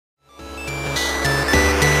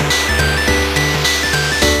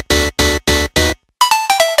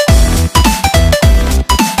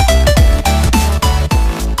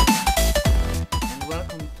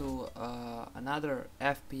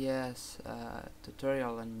FPS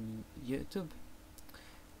tutorial on YouTube,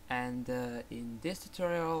 and in this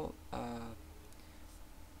tutorial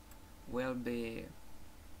we'll be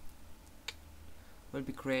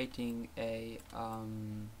creating a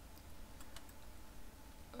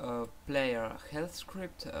player health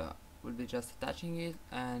script. We'll be just attaching it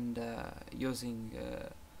and using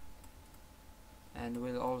and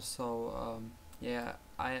we'll also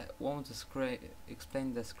I won't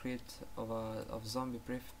explain the script of zombie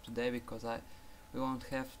prefab today because we won't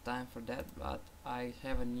have time for that, but I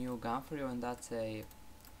have a new gun for you, and that's a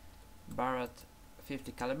Barrett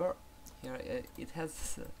 50 caliber. Here it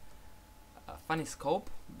has a funny scope,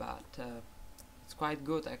 but it's quite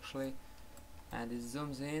good actually, and it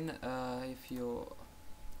zooms in. If you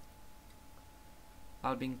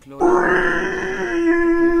I'll be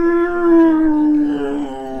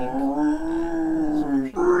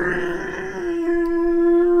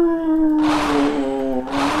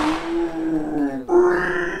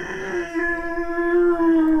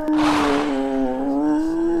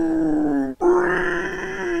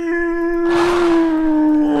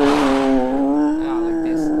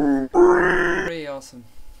awesome.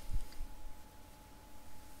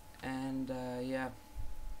 And yeah,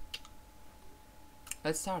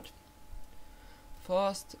 let's start.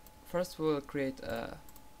 First we'll create a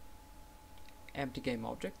empty game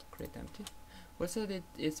object. Create empty. We'll set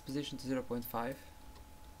its position to 0.5,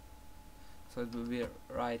 so it will be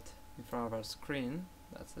right in front of our screen.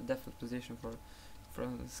 That's the default position for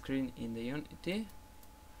front of the screen in the Unity.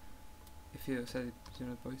 If you set it to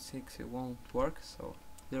 0.6, it won't work. So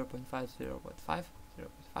 0.5, 0.5,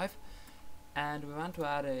 0.5, and we want to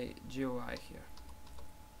add a GUI here.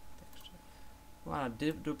 We want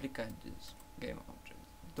to duplicate this game object,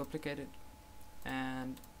 duplicate it,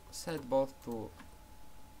 and set both to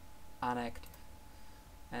unactive.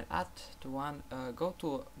 And add to one. Go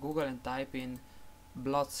to Google and type in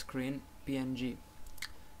blood screen PNG,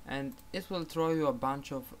 and it will throw you a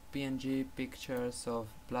bunch of PNG pictures of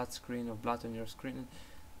blood screen, of blood on your screen.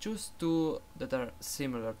 Choose two that are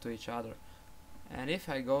similar to each other, and if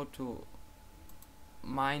I go to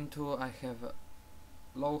mine too, I have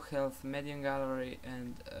low health, medium gallery,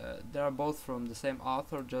 and they are both from the same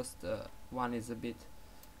author, just one is a bit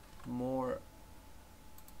more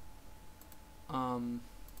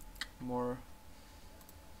more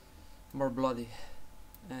bloody.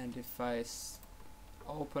 And if I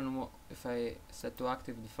if I set to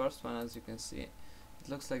active the first one, as you can see, it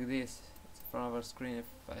looks like this. It's in front of our screen. If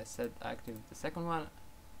I set active the second one,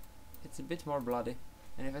 it's a bit more bloody,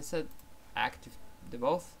 and if I set active the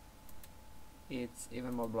both, it's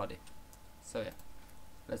even more bloody. So yeah,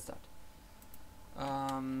 let's start.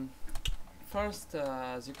 First,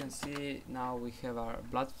 as you can see, now we have our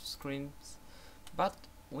blood screens, but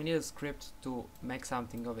we need a script to make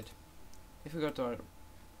something of it. If we go to our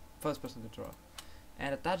first person tutorial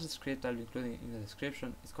and attach the script I'll be including in the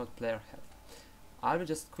description, it's called player health. I will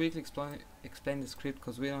just quickly explain the script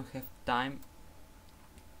because we don't have time.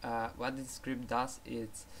 What this script does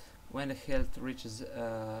is, when the health reaches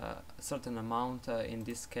a certain amount, in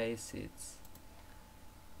this case it's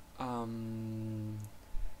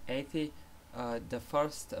 80, the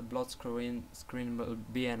first blood screen will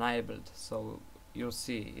be enabled, so you'll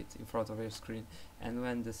see it in front of your screen, and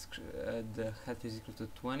when the health is equal to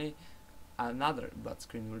 20, another blood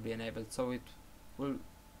screen will be enabled, so it will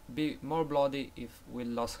be more bloody if we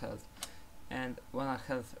lost health. And when our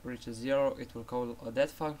health reaches 0, it will call a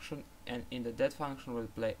death function, and in the death function will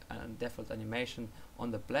play a default animation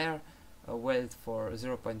on the player, wait for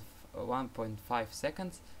 1.5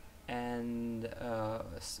 seconds, and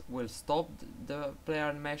will stop the player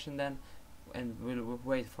animation then, and we'll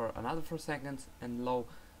wait for another 4 seconds and load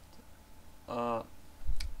the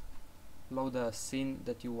scene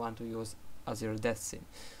that you want to use as your death scene.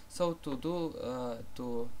 So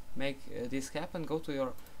to make this happen, go to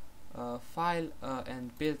your file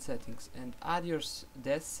and build settings, and add your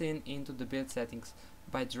death scene into the build settings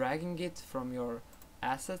by dragging it from your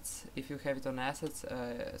assets. If you have it on assets,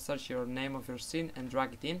 search your name of your scene and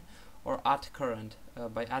drag it in, or add current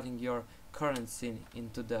by adding your current scene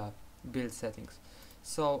into the build settings.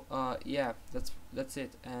 So yeah, that's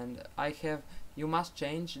it. And you must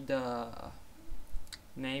change the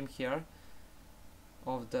name here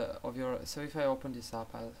of your. So if I open this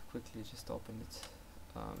up, I'll quickly just open it.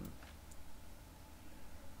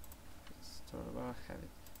 Where I have it.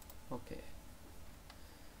 Okay.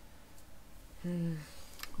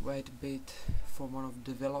 Wait a bit for one of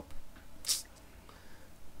develop.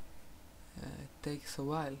 It takes a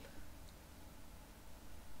while.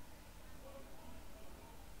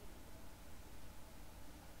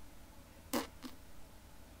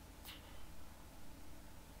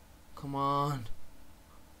 Come on.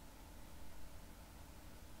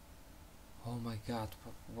 Oh my god,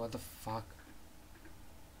 what the fuck?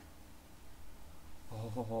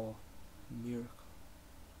 Oh, miracle.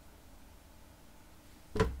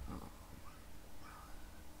 Oh.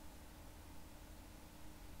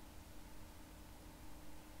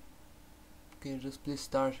 Okay, just please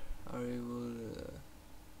start, or it will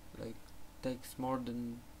like takes more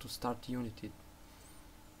than to start Unity.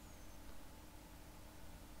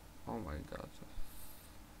 Oh my god,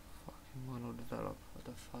 fucking mono develop. What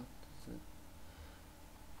the fuck is it?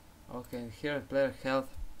 Okay, here in player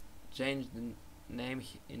health, change the name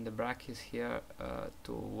in the brackets here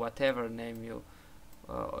to whatever name you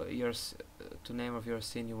to name of your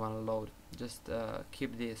scene you want to load. Just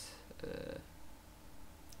keep this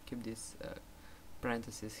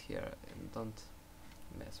parentheses here and don't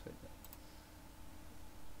mess with that.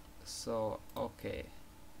 So okay,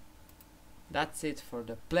 that's it for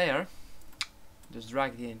the player. Just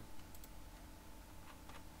drag it in.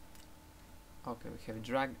 Okay, we have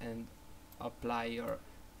dragged and apply your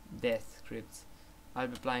death scripts. I'll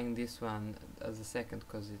be applying this one as a second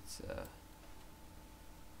because it's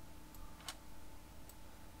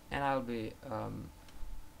and I'll be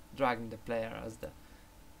dragging the player as the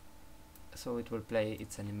so it will play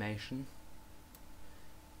its animation,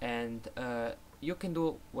 and you can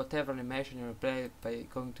do whatever animation you play by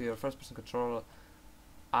going to your first person controller,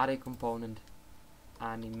 add a component,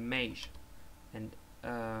 animation, and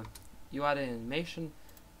you add an animation,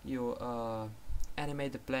 you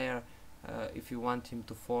animate the player. If you want him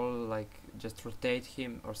to fall, like just rotate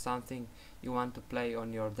him or something, you want to play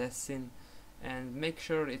on your death scene, and make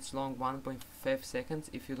sure it's long 1.5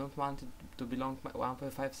 seconds. If you don't want it to be long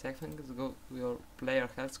 1.5 seconds, go to your player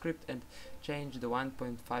health script and change the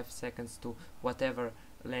 1.5 seconds to whatever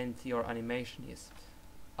length your animation is.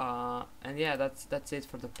 And yeah, that's it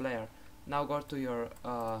for the player. Now go to your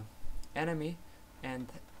enemy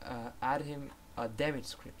and add him a damage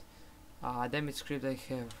script. Damage script I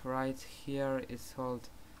have right here is called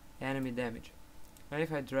enemy damage. And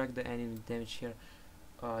if I drag the enemy damage here,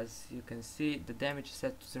 as you can see, the damage is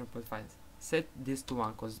set to 0.5. Set this to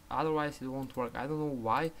 1 because otherwise it won't work. I don't know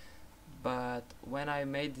why, but when I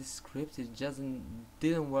made this script it just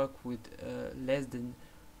didn't work with less than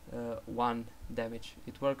 1 damage.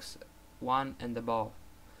 It works 1 and above.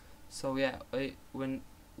 So yeah, when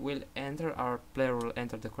we'll enter, our player will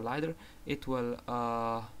enter the collider, it will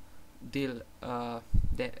deal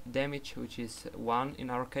damage, which is 1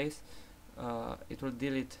 in our case. It will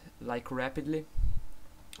deal it like rapidly,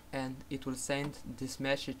 and it will send this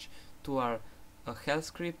message to our health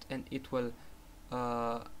script, and it will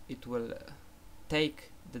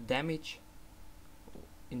take the damage,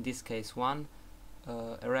 in this case 1,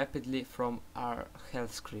 rapidly from our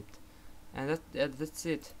health script. And that's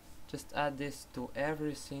it. Just add this to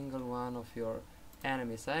every single one of your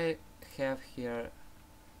enemies. I have here,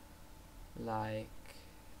 like,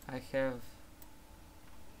 I have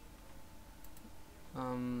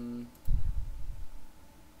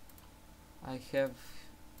I have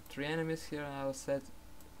 3 enemies here, and I'll set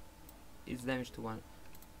its damage to 1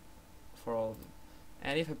 for all of them.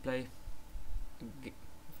 And if I play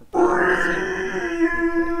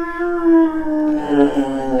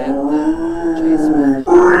chase me.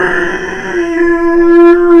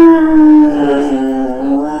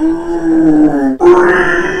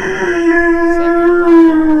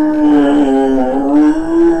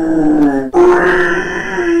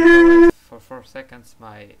 For 4 seconds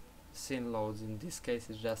my scene loads. In this case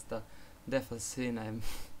it's just a default scene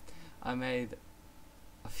I made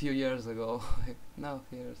a few years ago. No,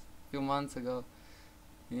 few months ago.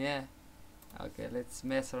 Yeah. Okay, let's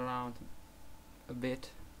mess around a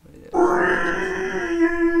bit with it.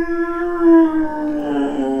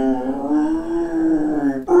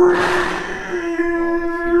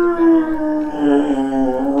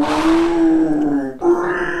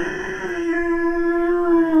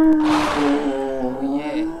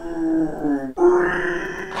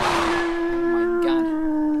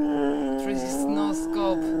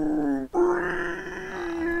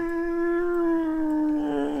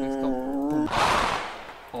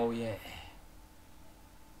 Oh yeah.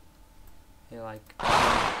 Yeah, like. Oh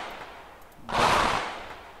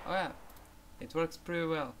yeah, it works pretty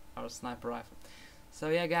well, our sniper rifle. So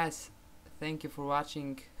yeah, guys, thank you for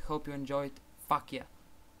watching. Hope you enjoyed. Fuck yeah.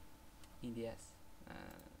 In the ass.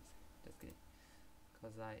 Just kidding,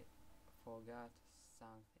 cause I forgot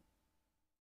something.